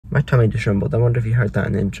My tummy just rumbled. I wonder if you heard that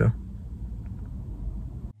in the intro.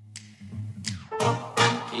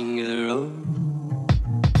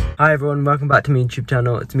 Hi everyone, welcome back to my YouTube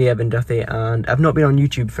channel. It's me, Evan Duthie, and I've not been on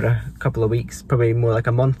YouTube for a couple of weeks, probably more like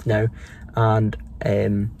a month now, and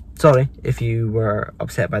sorry if you were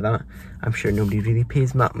upset by that. I'm sure nobody really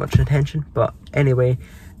pays that much attention, but anyway,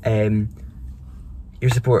 your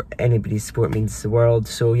support, anybody's support means the world.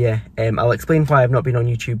 So yeah, I'll explain why I've not been on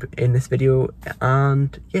YouTube in this video,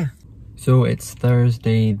 and yeah. So it's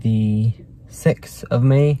Thursday the 6th of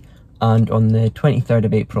May, and on the 23rd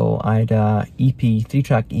of April I had a EP,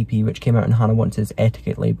 3-track EP, which came out on Hannah Wance's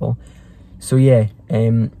Etiquette label. So yeah,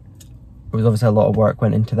 it was obviously a lot of work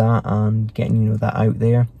went into that and getting, you know, that out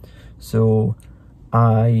there. So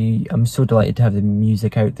I am so delighted to have the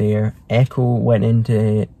music out there. Echo went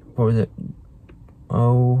into, what was it?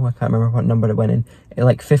 Oh, I can't remember what number it went in. It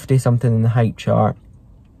like 50 something in the hype chart,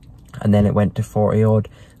 and then it went to 40 odd,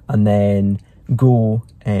 and then Go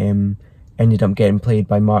ended up getting played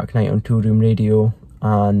by Mark Knight on Toolroom Radio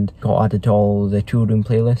and got added to all the Toolroom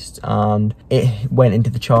playlists, and it went into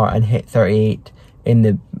the chart and hit 38 in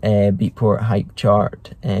the Beatport hype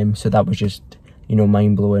chart. So that was just, you know,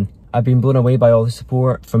 mind-blowing. I've been blown away by all the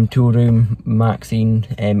support from Toolroom. Maxine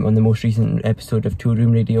on the most recent episode of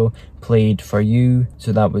Toolroom Radio played For You,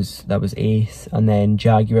 so that was ace. And then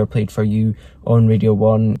Jaguar played For You on Radio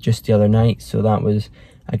 1 just the other night, so that was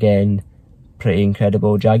again pretty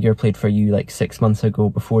incredible. Jaguar played For You like 6 months ago,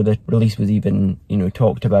 before the release was even, you know,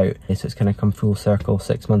 talked about. So it's kind of come full circle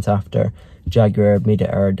 6 months after. Jaguar made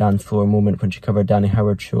it our dance floor moment when she covered Danny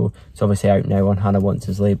Howard's show. It's obviously out now on Hannah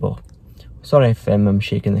Wance's label. Sorry if I'm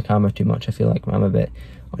shaking the camera too much, I feel like I'm a bit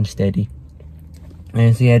unsteady.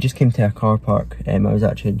 So yeah, I just came to a car park. I was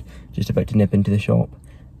actually just about to nip into the shop,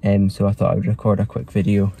 so I thought I would record a quick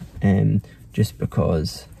video, just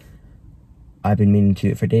because I've been meaning to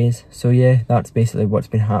do it for days. So yeah, that's basically what's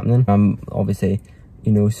been happening. I'm obviously,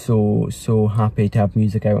 you know, so happy to have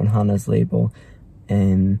music out on Hannah's label,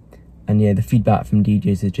 and yeah, the feedback from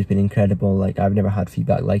DJs has just been incredible. Like, I've never had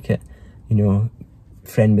feedback like it, you know.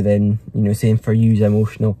 Friend within, you know, saying For You's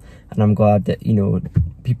emotional, and I'm glad that, you know,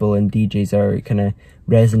 people and DJs are kind of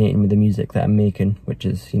resonating with the music that I'm making, which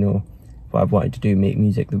is, you know, what I've wanted to do, make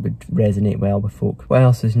music that would resonate well with folk. What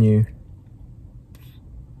else is new?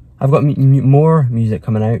 I've got more music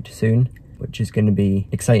coming out soon, which is going to be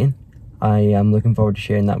exciting. I am looking forward to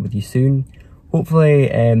sharing that with you soon.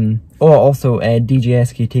 Hopefully, also DJ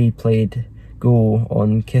SKT played Go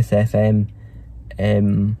on Kiss FM,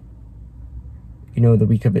 you know, the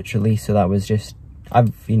week of its release. So that was just,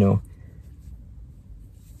 you know,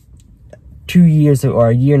 2 years or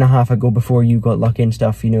a year and a half ago, before You Got Lucky and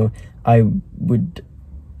stuff, you know, I've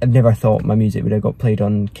never thought my music would have got played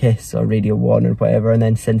on Kiss or Radio 1 or whatever. And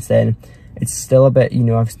then since then, it's still a bit, you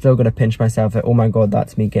know, I've still got to pinch myself at, oh my god,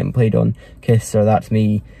 that's me getting played on Kiss, or that's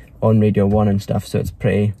me on Radio 1 and stuff. So it's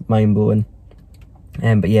pretty mind-blowing.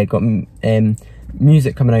 But yeah, got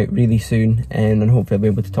music coming out really soon, and hopefully I'll be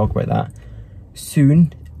able to talk about that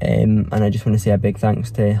soon. And I just want to say a big thanks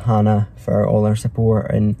to Hannah for all her support,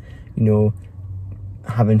 and, you know,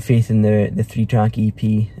 having faith in the 3-track EP.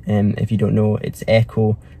 If you don't know, it's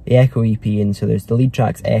Echo, the Echo EP, and so there's the lead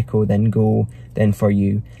tracks Echo, then Go, then For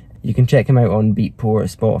You. You can check them out on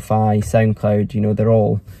Beatport, Spotify, SoundCloud. You know, they're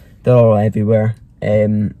all everywhere.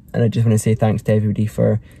 And I just want to say thanks to everybody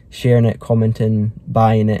for sharing it, commenting,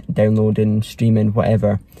 buying it, downloading, streaming,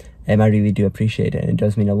 whatever. I really do appreciate it, and it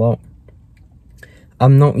does mean a lot.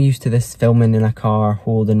 I'm not used to this filming in a car,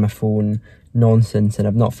 holding my phone nonsense, and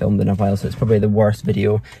I've not filmed in a while, so it's probably the worst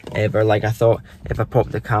video ever. Like, I thought if I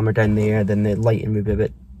popped the camera down there, then the lighting would be a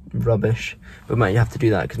bit rubbish, but might have to do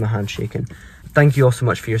that because my hand's shaking. Thank you all so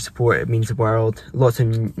much for your support, it means the world. Lots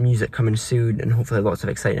of music coming soon, and hopefully lots of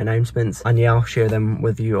exciting announcements, and yeah, I'll share them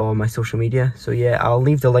with you on my social media. So yeah, I'll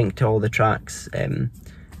leave the link to all the tracks in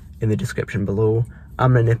the description below.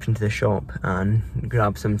 I'm gonna nip into the shop and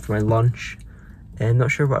grab some for my lunch.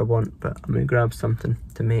 Not sure what I want, but I'm going to grab something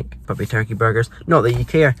to make. Probably turkey burgers. Not that you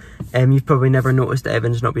care. You've probably never noticed that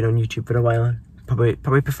Evan's not been on YouTube for a while. Probably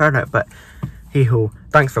prefer that, but hey ho.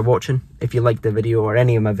 Thanks for watching. If you liked the video or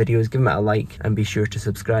any of my videos, give it a like and be sure to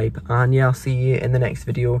subscribe. And yeah, I'll see you in the next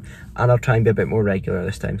video, and I'll try and be a bit more regular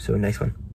this time. So nice one.